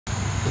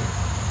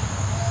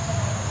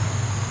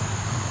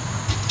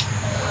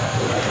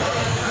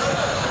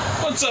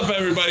What's up,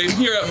 everybody? I'm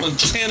here at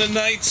Montana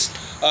Nights.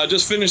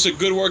 Just finished a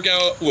good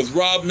workout with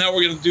Rob. Now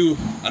we're gonna do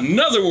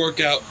another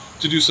workout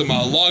to do some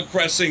log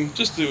pressing,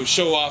 just to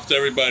show off to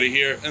everybody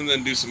here, and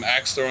then do some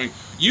axe throwing.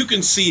 You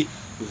can see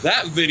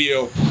that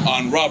video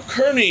on Rob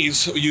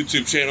Kearney's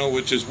YouTube channel,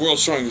 which is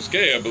World's Strongest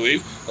Gay, I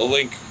believe. A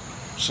link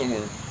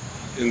somewhere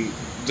in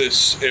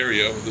this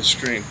area of the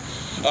screen.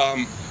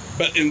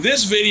 But in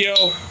this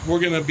video,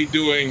 we're gonna be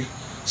doing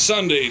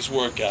Sunday's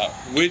workout,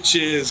 which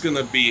is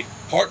gonna be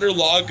partner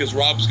log, because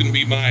Rob's gonna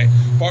be my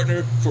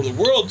partner for the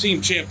World Team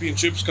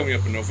Championships coming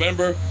up in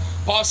November.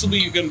 Possibly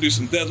you're gonna do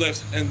some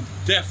deadlifts, and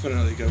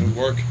definitely gonna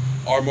work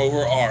arm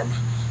over arm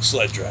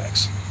sled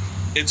drags.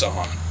 It's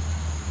on.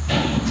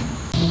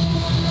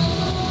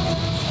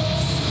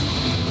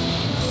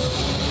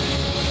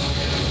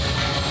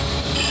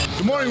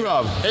 Good morning,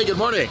 Rob. Hey, good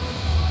morning.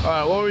 All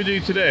right, what are we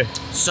doing today?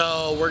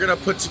 So we're gonna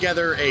put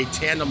together a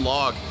tandem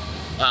log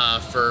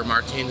for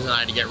Martins and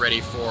I to get ready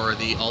for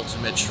the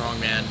Ultimate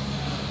Strongman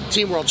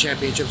Team World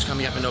Championships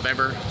coming up in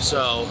November.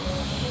 So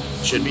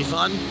should be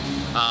fun.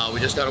 We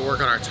just got to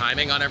work on our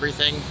timing on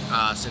everything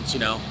since, you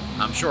know,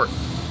 I'm short.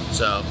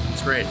 So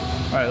it's great.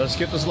 All right, let's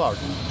get this log.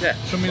 Yeah.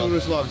 Show me what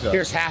this log's at.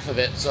 Here's half of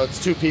it, so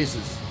it's 2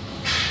 pieces.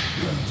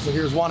 So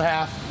here's one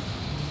half.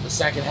 The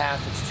second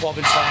half, it's a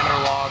 12-inch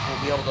diameter log.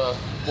 We'll be able to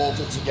bolt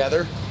it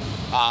together,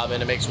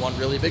 and it makes one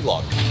really big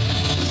log.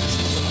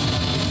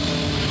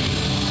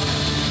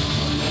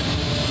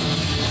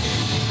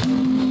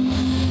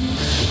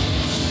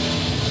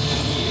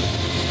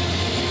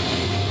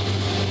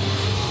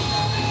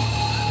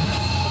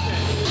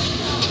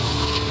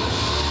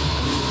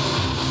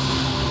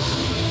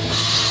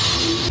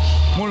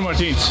 Morning,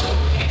 Martins.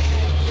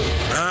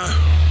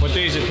 What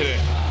day is it today?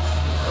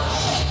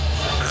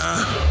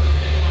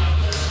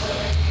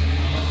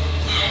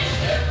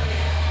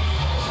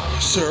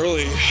 It's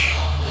early.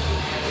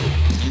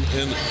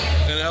 In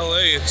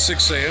LA, it's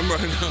 6 a.m.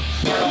 right now.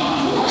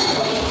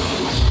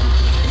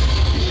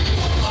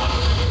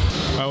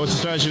 All right, what's the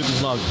strategy with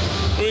this log?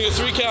 We're doing a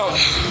 3 count.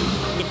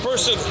 The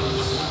person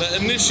that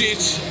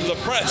initiates the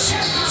press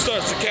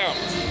starts to count.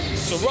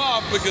 So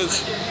Rob,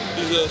 because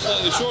he's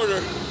slightly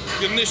shorter,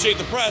 can initiate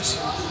the press,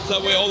 so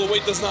that way all the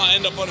weight does not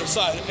end up on his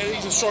side, and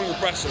he's a stronger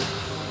presser.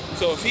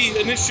 So if he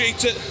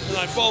initiates it and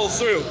I follow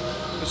through,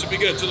 it should be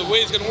good. So the way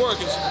it's gonna work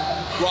is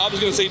Rob is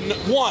gonna say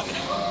 1,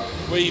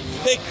 where you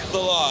pick the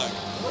log.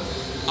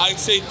 I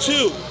say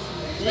 2,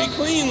 we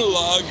clean the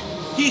log.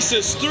 He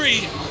says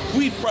 3,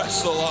 we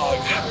press the log.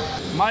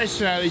 My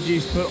strategy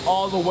is put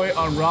all the weight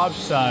on Rob's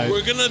side.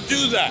 We're gonna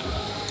do that.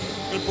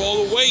 We're gonna put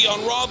all the weight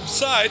on Rob's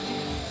side.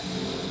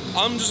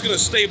 I'm just gonna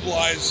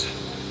stabilize.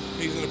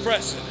 He's gonna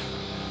press it.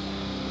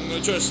 I'm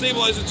gonna try to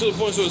stabilize it to the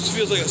point so it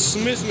feels like a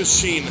Smith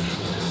machine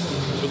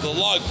with a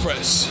log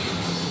press.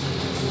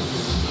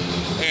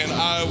 And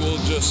I will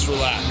just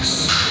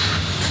relax.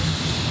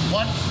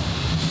 1,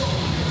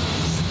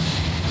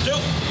 2.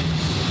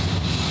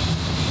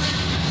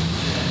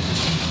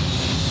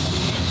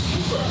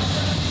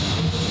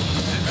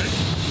 Ready?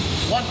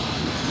 1,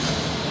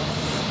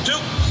 2.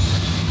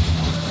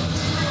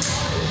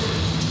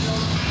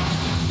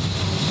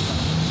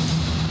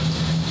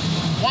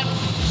 1,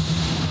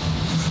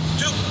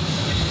 2.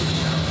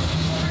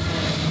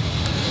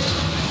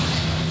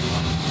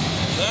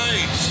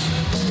 Nice.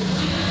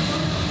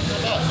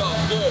 That felt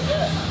good.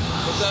 Yeah.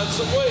 Let's add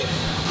some weight.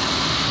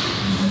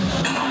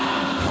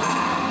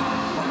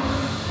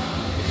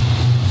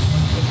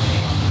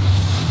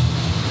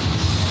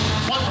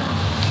 1,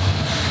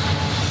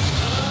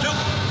 2.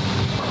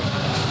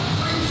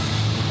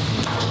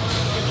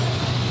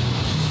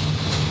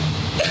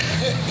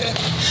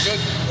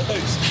 Good.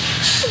 Nice.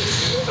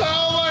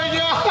 Oh my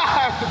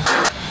God!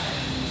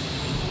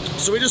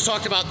 So we just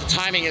talked about the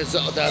timing.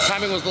 The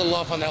timing was a little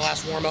off on that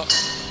last warm up.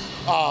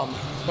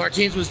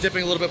 Martins was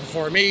dipping a little bit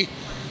before me,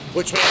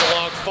 which made the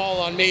log fall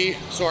on me,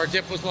 so our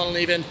dip was a little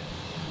uneven.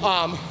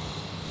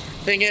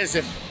 Thing is,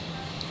 if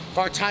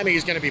our timing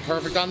is going to be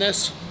perfect on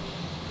this,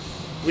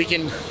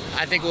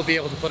 I think we'll be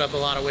able to put up a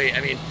lot of weight.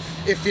 I mean,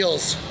 it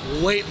feels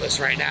weightless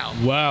right now.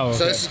 Wow. Okay.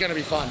 So this is going to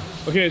be fun.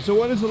 Okay, so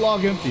what is the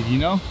log empty, do you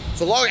know?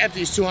 So log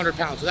empty is 200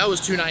 pounds. So that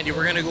was 290.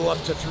 We're going to go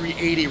up to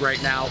 380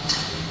 right now.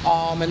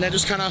 And then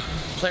just kind of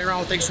play around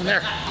with things from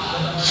there.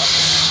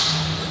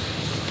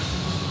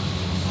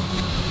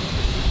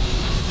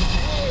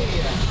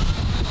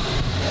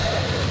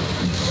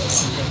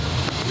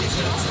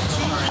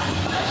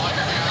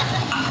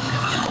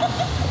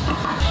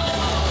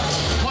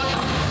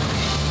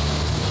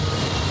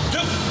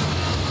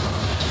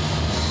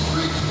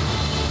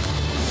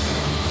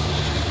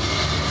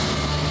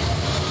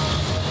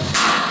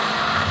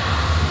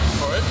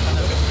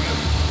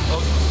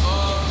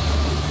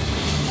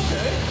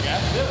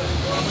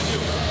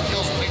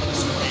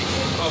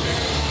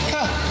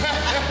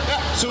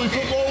 So we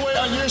put more weight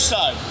on your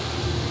side.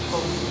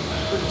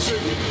 So you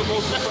do the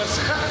most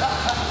impressive.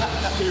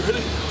 Okay, you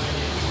ready?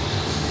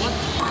 1,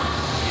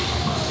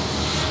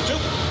 2.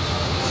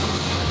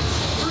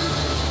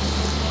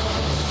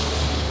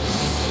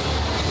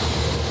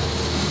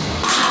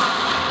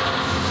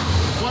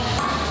 1,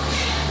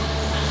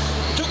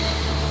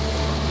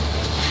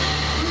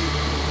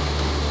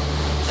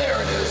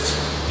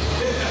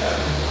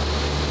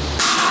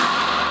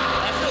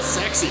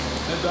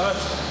 It does.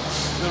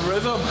 The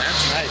rhythm.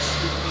 That's nice.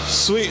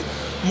 Sweet.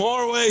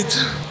 More weight.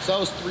 So that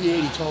was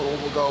 380 total.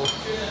 We'll go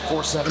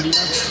 470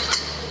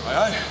 next. Aye,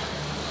 aye.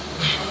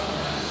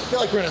 I feel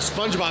like we're in a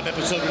SpongeBob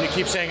episode when you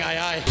keep saying aye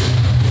aye.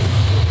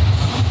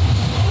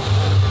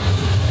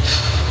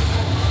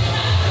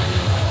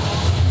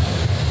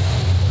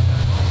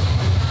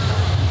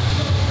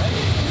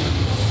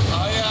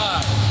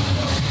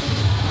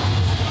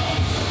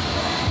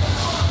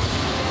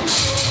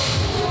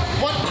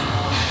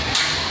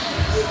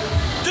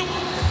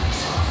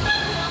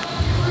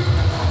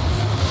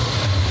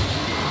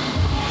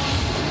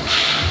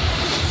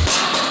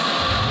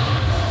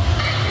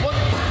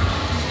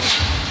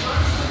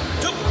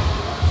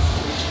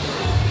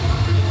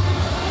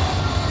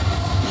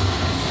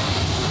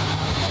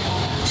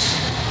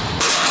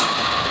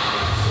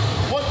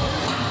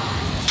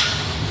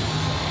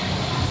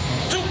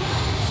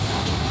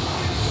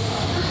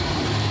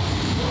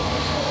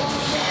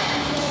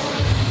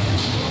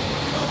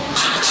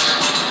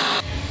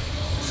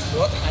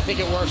 I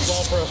think it works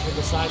well for us with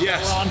the sides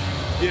that we're on.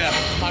 Yeah.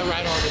 My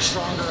right arm is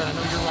stronger, and I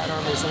know your right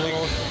arm is a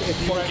little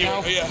iffy right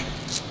now. Yeah.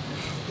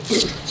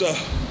 It's a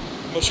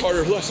much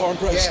harder left arm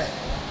press.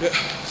 Yeah.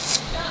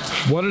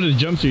 What are the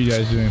jumps are you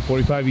guys doing?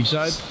 45 each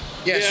side?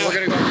 Yeah, so we're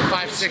gonna go up to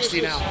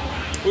 560 now.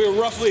 We are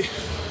roughly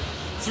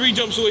 3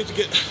 jumps away to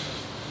get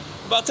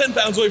about 10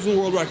 pounds away from the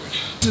world record.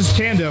 This is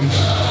tandem.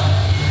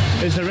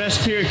 Is the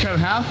rest period cut in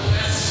half?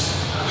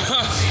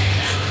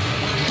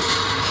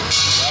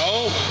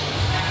 No.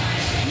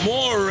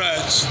 More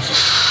rest.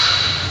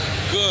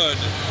 Good.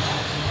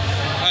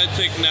 I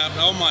take a nap.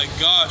 Oh my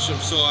gosh, I'm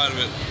so out of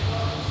it.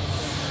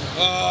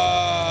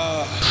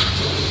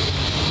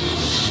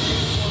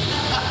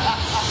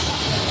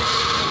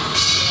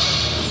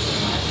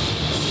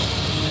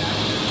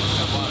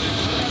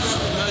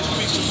 Nice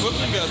piece of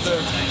equipment got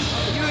there.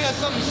 You got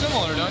something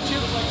similar, don't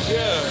you?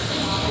 Yeah.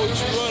 What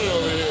you running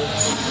over here?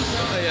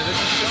 Oh yeah, this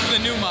is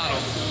the new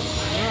model.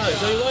 Nice.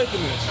 How you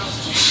liking it?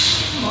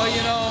 Well,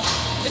 you know,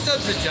 it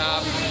does the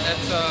job.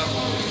 It's the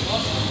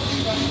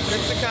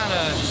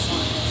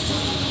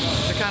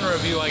kind of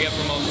review I get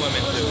from most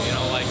women too. You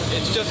know, like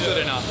it's just good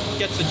enough.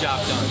 Gets the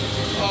job done.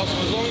 Awesome.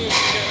 As long as you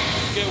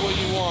get what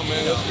you want,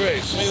 man. That's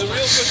great. I mean, the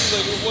real question is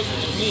like, what's the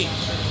technique?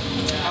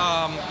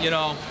 You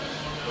know,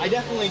 I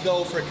definitely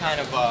go for kind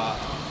of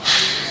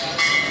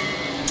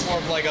more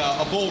of like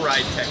a bull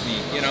ride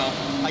technique. You know,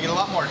 I get a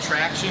lot more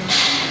traction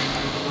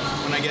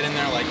when I get in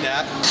there like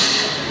that.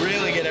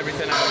 Really get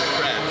everything out of the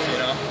crabs, you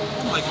know?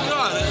 Oh my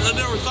God, I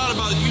never thought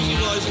about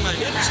utilizing my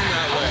hips in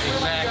that way.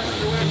 Exactly.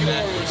 You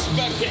are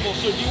respectable.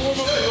 So do you warm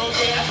up the road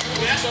there?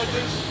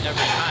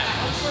 Every time.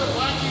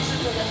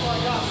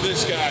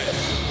 This guy,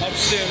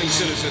 upstanding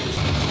citizen.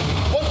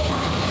 1,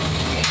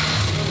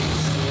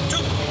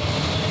 2.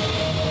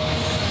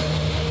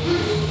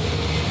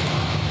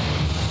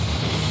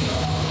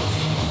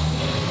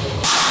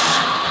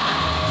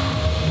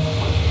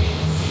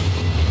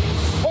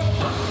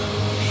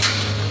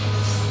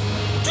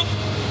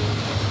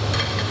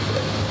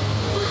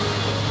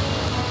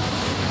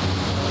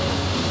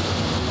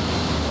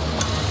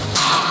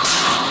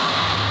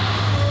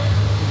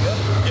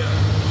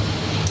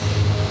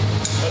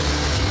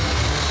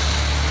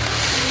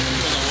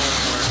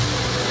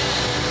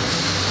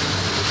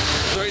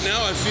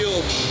 Now I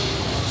feel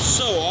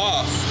so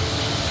off.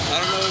 I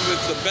don't know if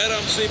it's the bed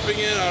I'm sleeping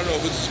in. I don't know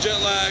if it's jet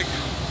lag.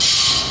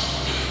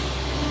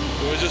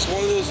 It was just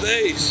one of those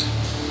days.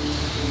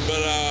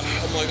 But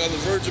I'm like on the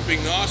verge of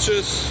being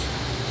nauseous.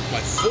 My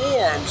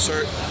forearms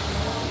hurt.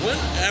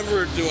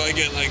 Whenever do I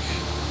get like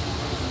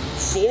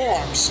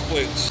forearm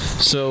splits?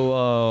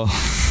 So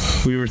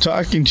we were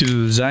talking to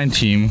the design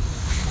team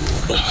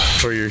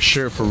for your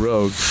shirt for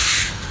Rogue.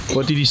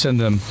 What did you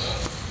send them?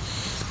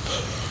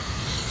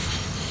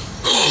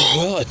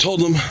 Well, I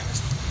told them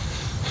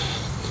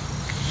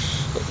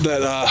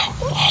that,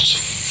 oh, it's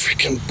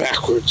freaking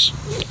backwards.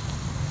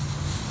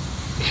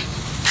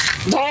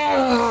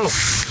 No!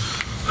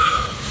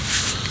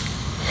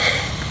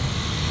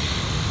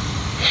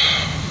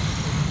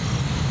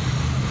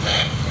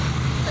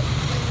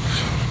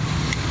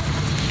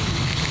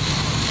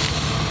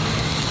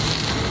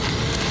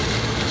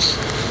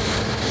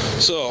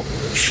 So,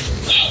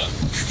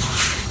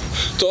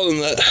 told them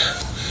that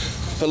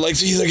I'd like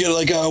to either get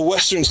like a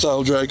Western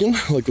style dragon,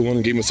 like the one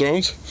in Game of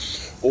Thrones,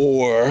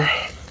 or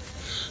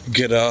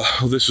get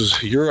this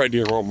was your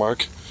idea,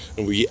 Mark,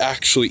 and we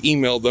actually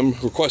emailed them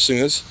requesting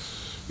this,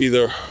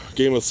 either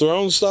Game of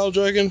Thrones style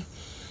dragon,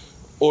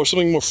 or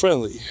something more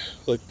friendly,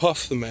 like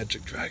Puff the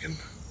Magic Dragon.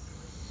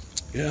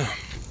 Yeah.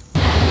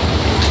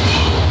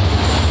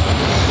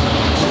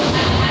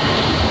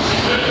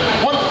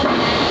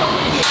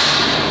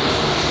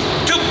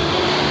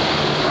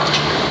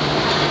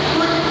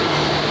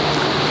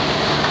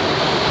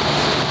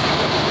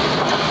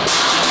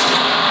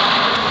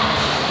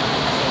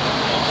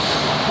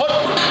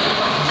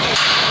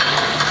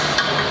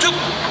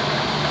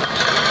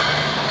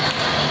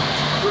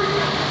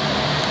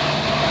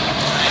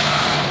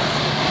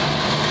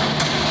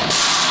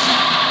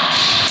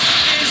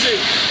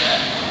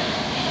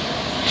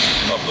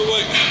 the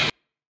weight.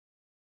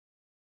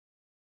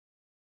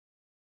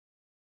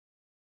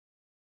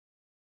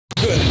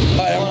 Good.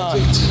 Hi, I'm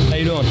Martins. How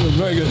you doing?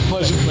 Very good.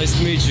 Pleasure. Nice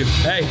to meet you.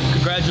 Hey,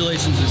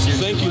 congratulations this year.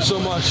 Thank you so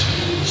much.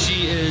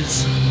 She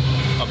is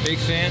a big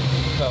fan.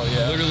 Hell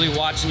yeah. Literally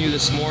watching you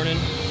this morning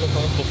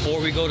before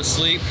we go to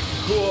sleep.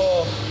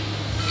 Cool.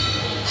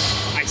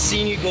 I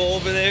seen you go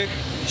over there.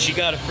 She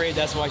got afraid,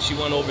 that's why she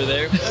went over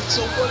there. That's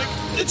so funny.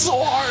 It's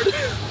so hard.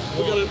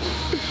 Well,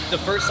 the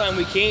first time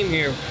we came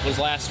here was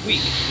last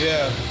week.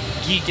 Yeah.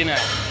 Geeking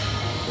out.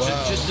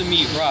 Wow. Just to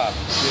meet Rob.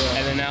 Yeah.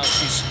 And then now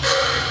she's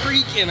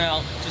freaking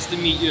out just to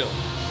meet you.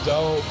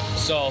 Dope.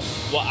 So,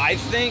 what I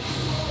think,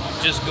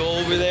 just go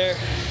over there,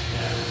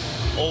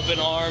 open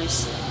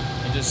arms,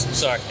 and just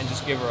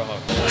give her a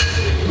hug.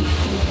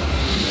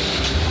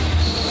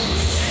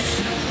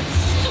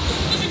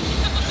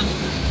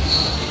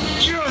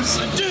 Yes,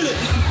 I did it!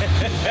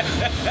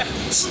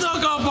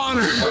 Snuck up on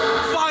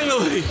her,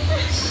 finally!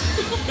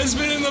 It's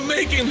been in the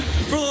making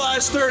for the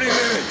last 30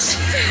 minutes.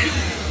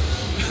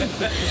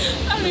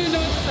 I don't even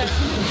know what to say.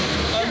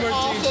 I'm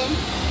Martins. Awesome.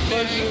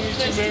 Pleasure to meet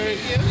you, Nice Mary.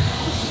 to meet you.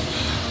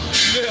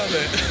 Nailed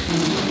it.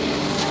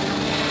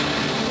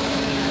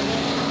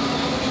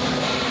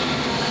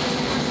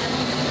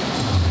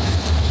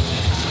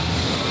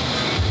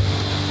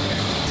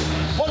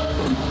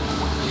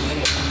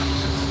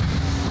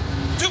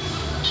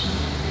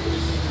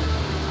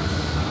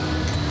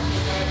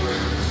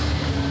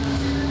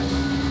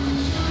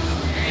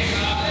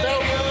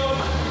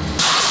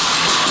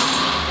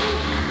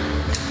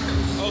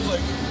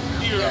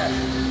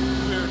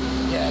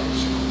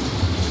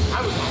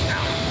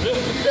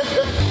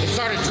 It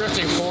started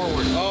drifting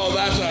forward. Oh,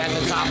 that's not at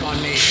the top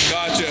on me.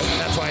 Gotcha.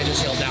 That's why I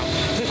just heeled down.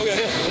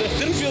 Okay.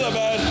 Didn't feel that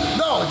bad.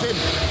 No, it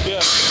didn't.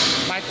 Yeah.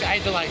 I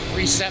had to like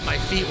reset my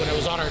feet when it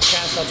was on her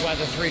chest. That's why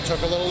the 3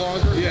 took a little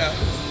longer. Yeah.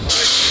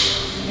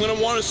 I'm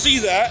gonna want to see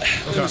that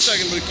in a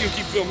second, but you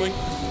keep filming.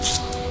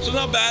 So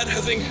not bad.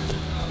 I think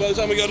by the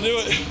time we got to do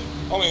it,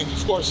 I mean,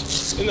 of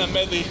course, in that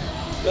medley,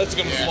 that's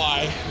gonna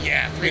fly.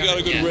 Yeah, We got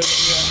a good rhythm.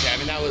 Yeah. Yeah, I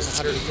mean that was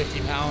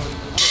 150 pounds.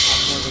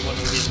 More than what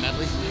would be the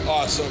medley.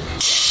 Awesome.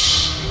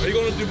 Are you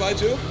going to Dubai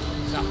too?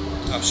 No.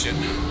 Oh shit.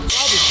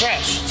 I'll be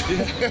fresh.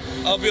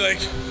 I'll be like,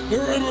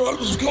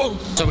 let's go.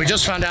 So we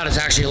just found out it's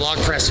actually a log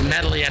press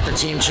medley at the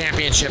team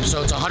championship.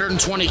 So it's a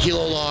 120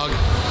 kilo log,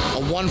 a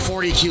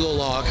 140 kilo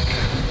log,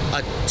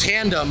 a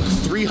tandem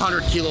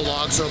 300 kilo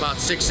log, so about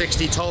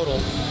 660 total,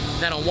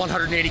 then a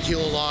 180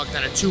 kilo log,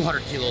 then a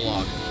 200 kilo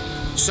log.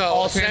 So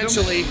All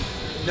essentially,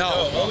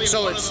 no. Only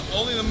So one it's of the,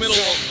 only the middle.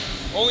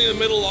 Only the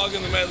middle log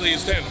in the medley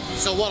is tandem.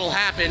 so what'll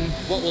happen?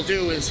 What we'll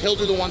do is he'll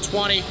do the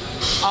 120,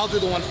 I'll do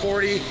the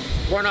 140.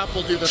 Run up,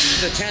 we'll do the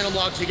tandem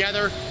log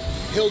together.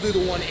 He'll do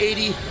the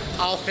 180.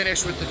 I'll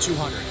finish with the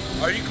 200.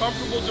 Are you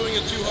comfortable doing a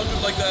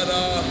 200 like that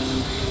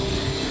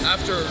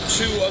after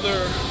 2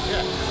 other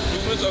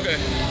movements? Okay.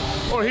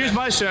 Or here's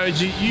my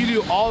strategy. You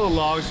do all the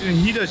logs, and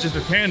he does just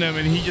the tandem,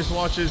 and he just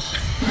watches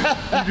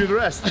you do the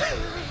rest.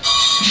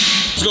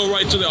 Let's go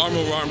right to the arm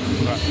over arm.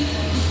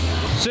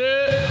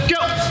 Sit, go!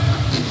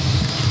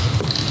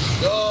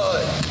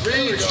 Good.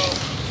 Reach.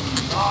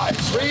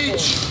 Nice.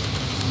 Reach.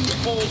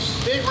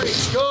 Pulls. Big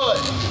reach. Good.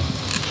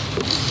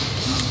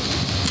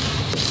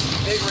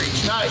 Big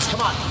reach. Nice.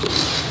 Come on.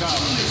 Come on.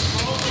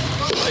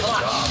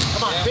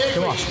 Come on. Big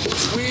Come on. reach.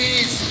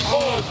 Squeeze.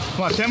 Pull.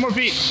 Come on, 10 more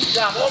feet.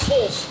 Yeah, more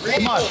pulls.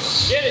 Come on.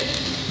 Get it.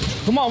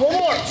 Come on, one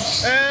more.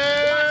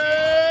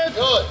 And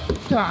Good.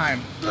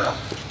 time.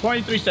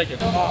 23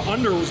 seconds.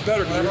 Under was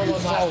better because you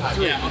followed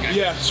through. Yeah, okay.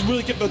 Yeah, just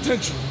really get the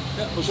attention.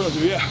 Yeah, that's what I do.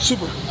 Yeah,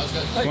 super. That was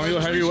good. Want to go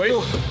heavyweight?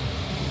 What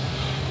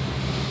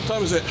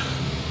time is it? I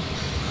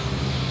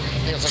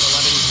think it's like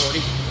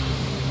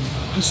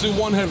 11:40. Let's do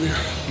one heavier.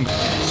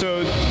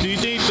 So, do you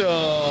think the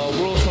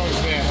world's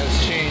strongest man has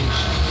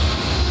changed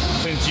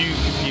since you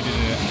competed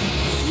in it?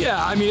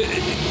 Yeah, I mean,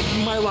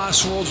 my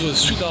last Worlds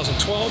was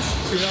 2012,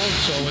 you know,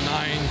 so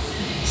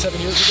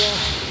 7 years ago.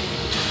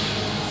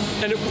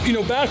 And, you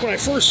know, back when I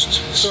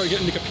first started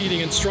getting into competing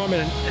in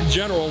strongman in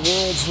general,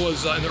 Worlds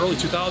was, in the early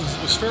 2000s,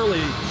 it was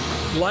fairly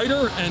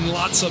lighter and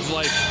lots of,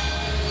 like,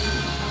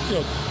 you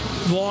know,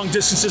 long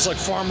distances, like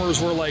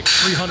farmers were like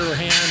 300 a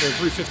hand or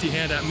 350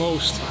 hand at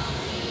most.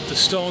 The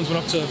stones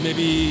went up to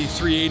maybe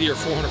 380 or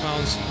 400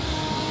 pounds.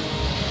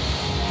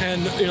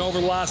 And, you know,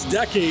 over the last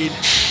decade,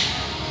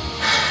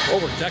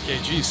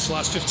 geez, the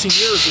last 15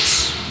 years,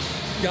 it's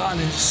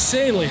gotten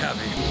insanely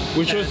heavy.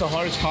 Which was the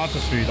hardest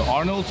contest for you, the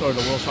Arnold's or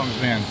the world's strongest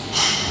man?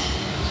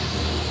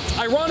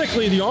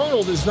 Ironically, the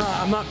Arnold is not,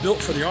 I'm not built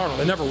for the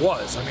Arnold. I never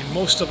was. I mean,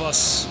 most of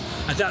us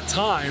at that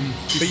time.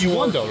 But you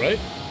won though, right?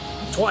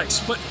 Twice.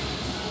 But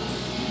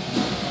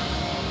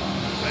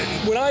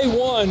when I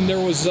won, there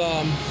was,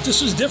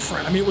 this was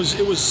different. I mean,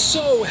 it was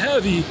so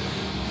heavy,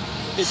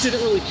 it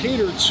didn't really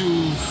cater to,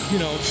 you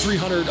know,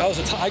 300.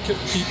 I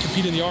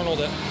compete in the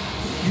Arnold at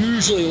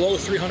usually low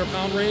 300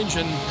 pound range,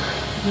 and,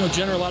 you know,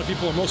 generally a lot of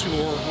people, or most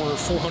people were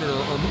 400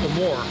 or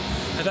more.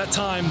 At that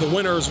time, the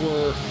winners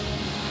were,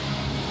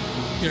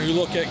 you know, you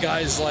look at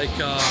guys like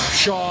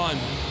Shaw and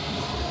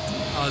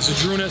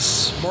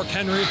Zadrunas, Mark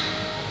Henry.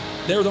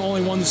 they're the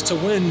only ones to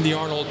win the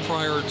Arnold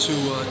prior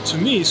to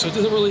me. So it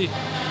doesn't really,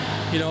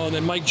 you know. And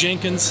then Mike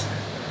Jenkins,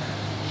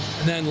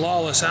 and then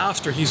Lawless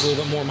after. He's a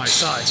little bit more my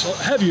size, so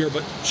heavier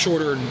but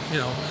shorter and, you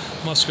know,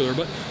 muscular.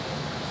 But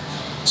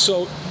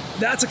so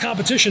that's a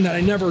competition that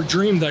I never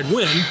dreamed I'd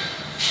win,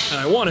 and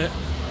I won it.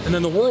 And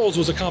then the Worlds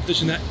was a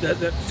competition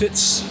that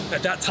fits,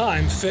 at that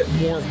time, fit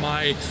more of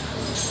my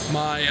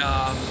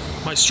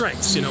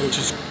strengths, you know, which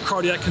is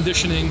cardiac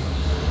conditioning,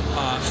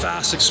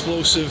 fast,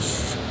 explosive,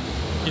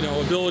 you know,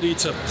 ability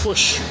to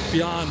push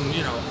beyond,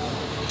 you know,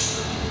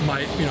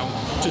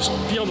 just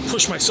be able to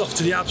push myself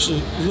to the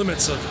absolute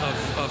limits of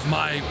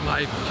my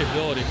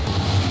capability.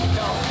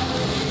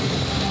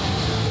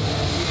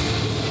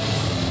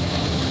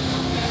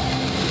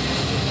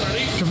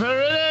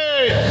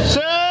 Ready,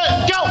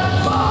 set, go!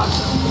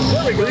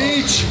 There we go.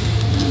 Reach.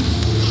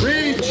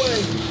 Reach.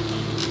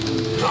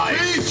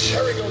 Nice. Reach.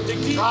 There we go.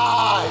 Dig deep.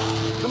 Drive.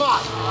 Come on.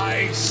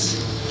 Nice.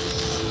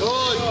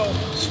 Good.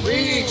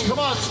 Reach. Come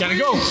on. Gotta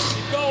go.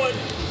 Keep going.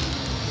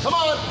 Come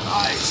on.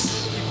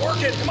 Nice. Keep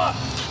working. Come on.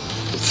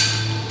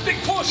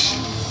 Big push.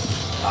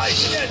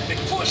 Nice. Again. Big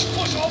push.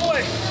 Push all the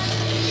way.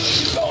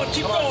 Keep going.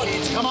 Keep going.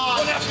 Come on.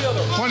 One after the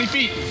other. 20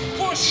 feet.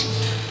 Push.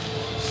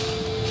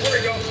 There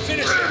we go.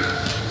 Finish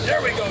it.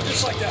 There we go.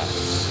 Just like that.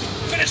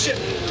 Finish it.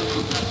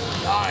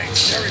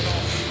 Nice. There we go.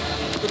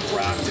 Good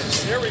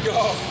practice. There we go.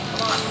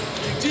 Come on.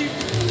 Dig deep.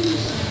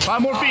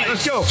 5 more feet.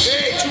 Let's go.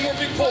 Hey, 2 more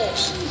big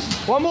pulls.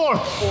 1 more.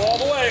 Pull all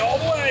the way. All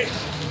the way.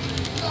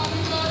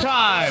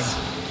 Time.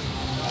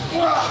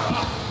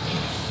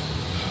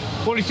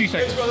 42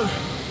 seconds. Brother.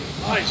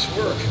 Nice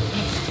work.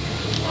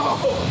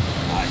 Oh,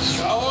 nice.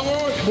 How long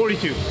were we?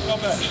 42. Not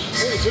bad.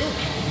 42?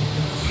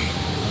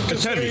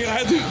 That's heavy. I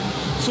had to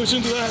switch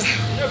into that.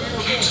 Yeah, we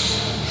were good.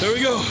 There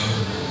we go.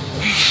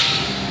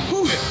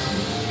 Whew.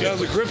 Yeah, that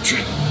was a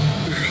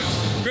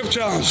grip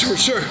challenge for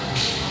sure.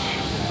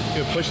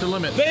 Good, push the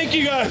limit. Thank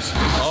you guys.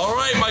 All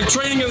right, my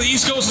training on the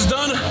East Coast is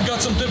done.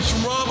 Got some tips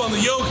from Rob on the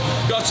yoke.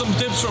 Got some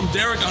tips from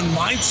Derek on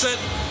mindset.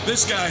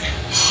 This guy,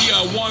 he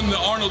won the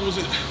Arnold, was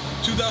it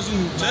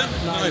 2010?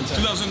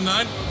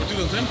 2009 or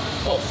 2010?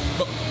 Oh,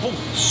 holy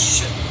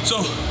shit.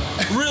 So,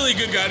 really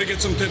good guy to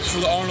get some tips for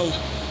the Arnold,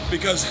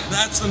 because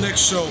that's the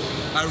next show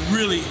I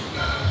really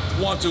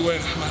want to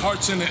win. My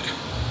heart's in it.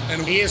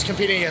 And He is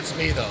competing against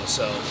me though,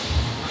 so.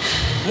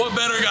 what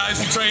better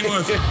guys to train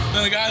with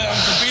than the guy that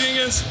I'm competing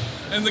against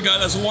and the guy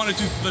that's wanted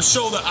to, the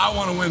show that I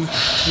want to win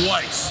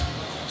twice.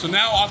 So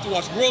now I'll have to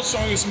watch World's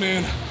Strongest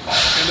Man,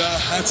 and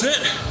that's it.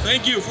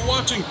 Thank you for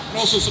watching, and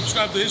also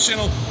subscribe to his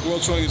channel,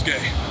 World's Strongest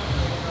Gay.